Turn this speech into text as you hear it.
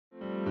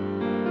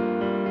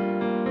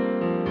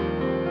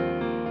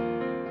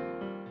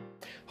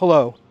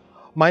Hello,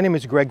 my name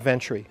is Greg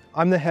Ventry.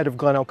 I'm the head of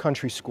Glenelg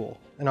Country School,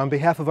 and on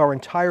behalf of our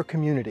entire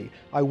community,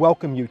 I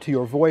welcome you to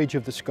your voyage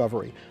of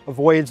discovery, a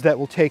voyage that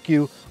will take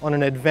you on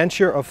an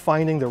adventure of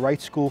finding the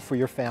right school for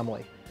your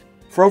family.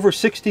 For over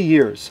 60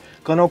 years,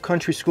 Glenelg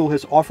Country School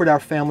has offered our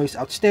families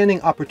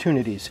outstanding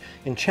opportunities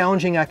in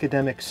challenging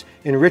academics,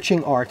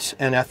 enriching arts,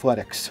 and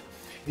athletics,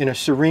 in a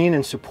serene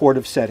and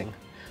supportive setting.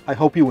 I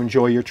hope you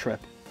enjoy your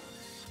trip.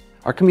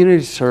 Our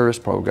community service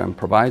program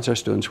provides our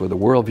students with a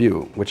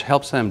worldview which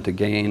helps them to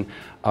gain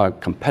a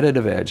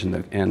competitive edge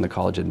in the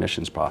college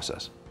admissions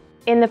process.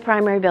 In the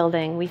primary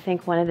building, we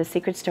think one of the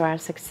secrets to our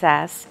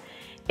success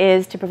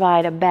is to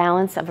provide a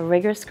balance of a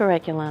rigorous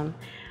curriculum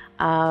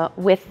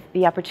with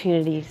the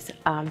opportunities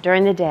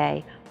during the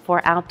day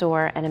for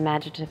outdoor and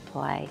imaginative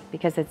play,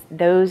 because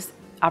those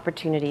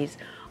opportunities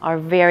are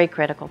very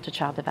critical to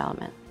child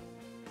development.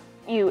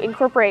 You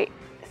incorporate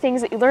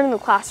things that you learn in the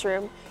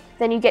classroom,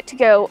 then you get to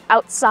go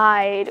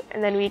outside,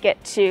 and then we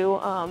get to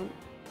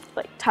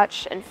like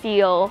touch and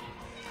feel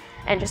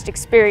and just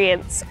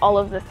experience all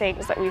of the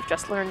things that we've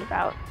just learned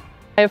about.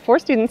 I have 4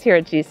 students here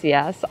at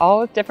GCS,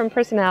 all with different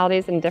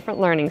personalities and different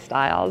learning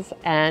styles,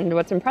 and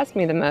what's impressed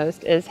me the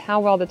most is how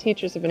well the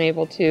teachers have been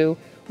able to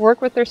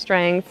work with their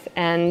strengths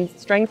and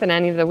strengthen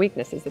any of the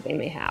weaknesses that they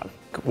may have.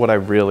 What I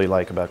really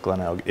like about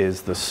Glenelg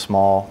is the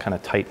small, kind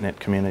of tight-knit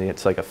community.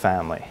 It's like a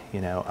family,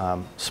 you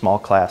know, small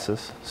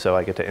classes, so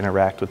I get to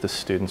interact with the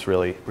students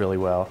really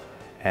well,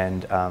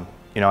 and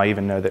you know, I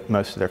even know that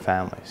most of their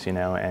families, you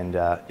know, and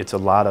it's a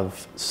lot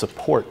of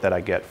support that I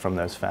get from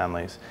those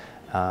families.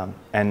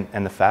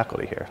 And the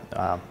faculty here.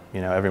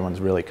 You know, everyone's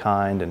really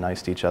kind and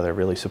nice to each other,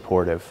 really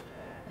supportive,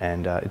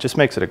 and it just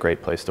makes it a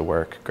great place to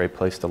work, great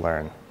place to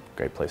learn,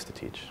 great place to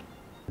teach.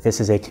 This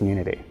is a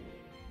community,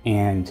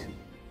 and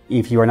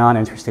if you are not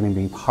interested in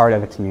being part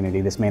of a community,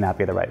 this may not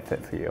be the right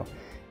fit for you.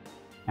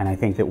 And I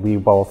think that we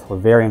both were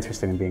very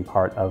interested in being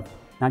part of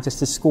not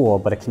just a school,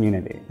 but a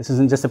community. This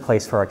isn't just a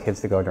place for our kids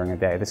to go during a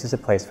day. This is a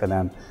place for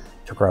them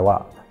to grow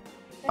up.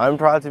 I'm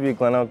proud to be a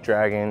Glenelg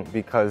Dragon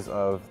because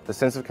of the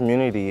sense of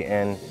community,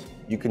 and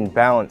you can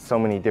balance so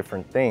many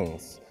different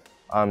things.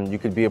 You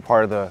could be a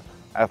part of the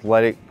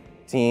athletic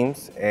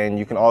teams, and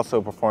you can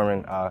also perform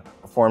in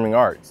performing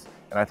arts,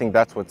 and I think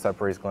that's what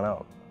separates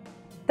Glenelg.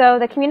 So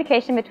the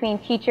communication between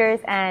teachers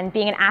and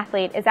being an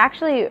athlete is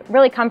actually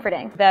really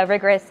comforting. The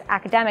rigorous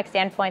academic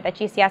standpoint that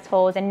GCS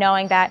holds, and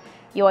knowing that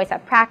you always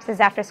have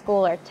practices after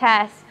school or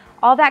tests,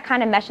 all that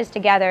kind of meshes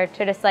together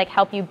to just like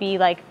help you be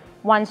like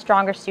one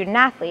stronger student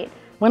athlete.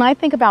 When I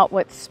think about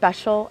what's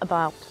special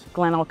about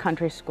Glenelg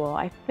Country School,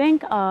 I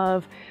think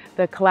of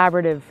the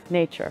collaborative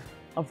nature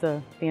of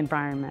the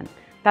environment.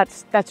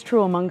 That's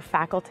true among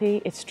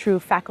faculty. It's true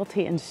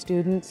faculty and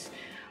students.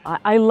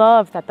 I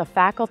love that the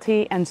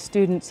faculty and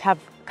students have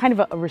kind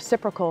of a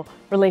reciprocal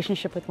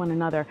relationship with one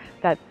another,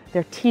 that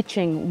they're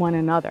teaching one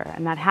another,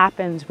 and that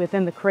happens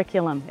within the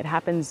curriculum. It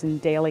happens in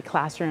daily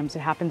classrooms. It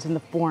happens in the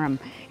forum.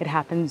 It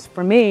happens,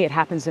 for me, it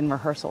happens in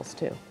rehearsals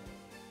too.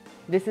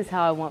 This is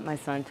how I want my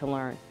son to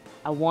learn.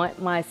 I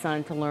want my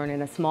son to learn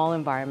in a small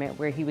environment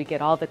where he would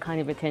get all the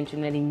kind of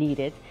attention that he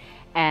needed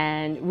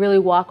and really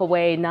walk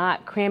away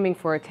not cramming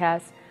for a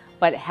test,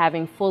 but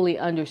having fully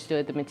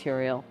understood the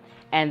material,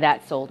 and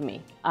that sold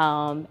me.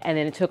 And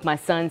then it took my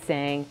son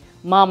saying,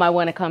 "Mom, I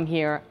want to come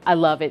here. I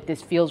love it.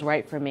 This feels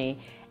right for me."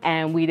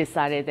 And we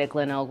decided that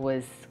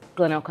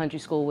Glenelg Country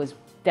School was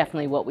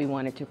definitely what we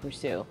wanted to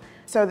pursue.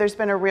 So there's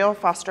been a real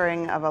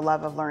fostering of a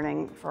love of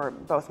learning for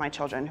both my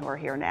children who are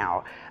here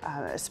now,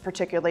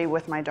 particularly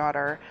with my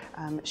daughter.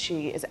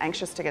 She is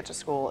anxious to get to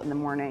school in the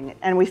morning,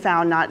 and we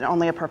found not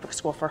only a perfect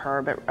school for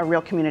her, but a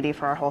real community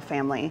for our whole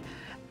family.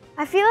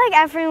 I feel like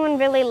everyone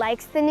really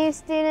likes the new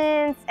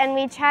students, and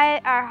we try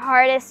our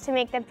hardest to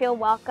make them feel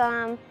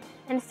welcome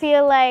and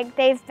feel like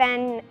they've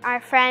been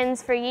our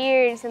friends for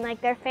years and like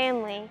their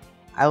family.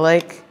 I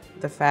like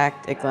the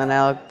fact at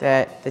Glenelg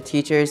that the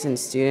teachers and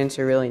students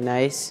are really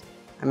nice.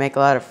 I make a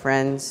lot of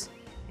friends,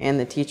 and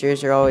the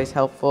teachers are always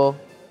helpful.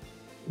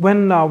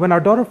 When our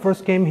daughter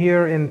first came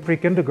here in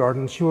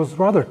pre-kindergarten, she was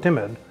rather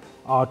timid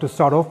to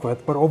start off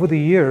with, but over the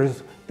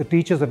years, the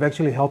teachers have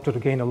actually helped her to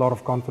gain a lot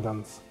of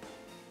confidence.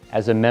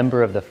 As a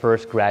member of the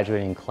first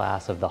graduating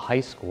class of the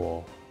high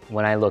school,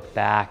 when I look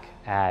back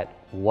at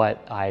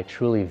what I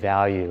truly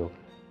value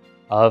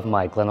of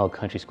my Glenelg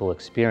Country School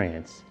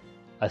experience,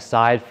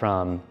 aside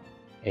from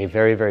a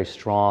very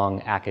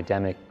strong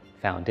academic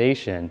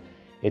foundation,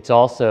 it's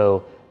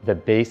also the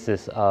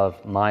basis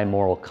of my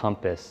moral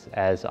compass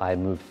as I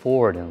move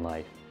forward in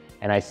life.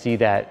 And I see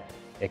that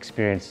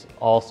experience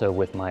also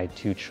with my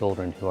 2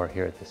 children who are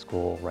here at the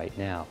school right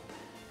now.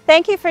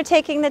 Thank you for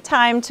taking the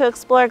time to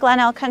explore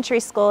Glenelg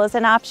Country School as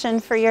an option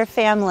for your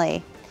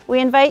family. We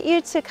invite you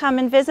to come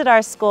and visit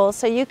our school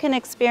so you can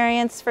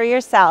experience for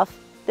yourself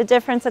the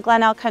difference a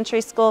Glenelg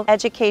Country School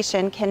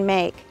education can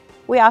make.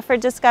 We offer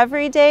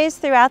discovery days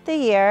throughout the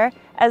year,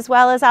 as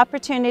well as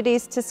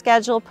opportunities to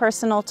schedule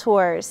personal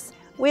tours.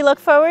 We look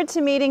forward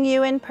to meeting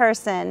you in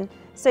person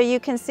so you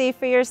can see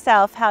for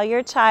yourself how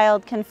your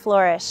child can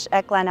flourish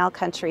at Glenelg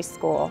Country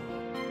School.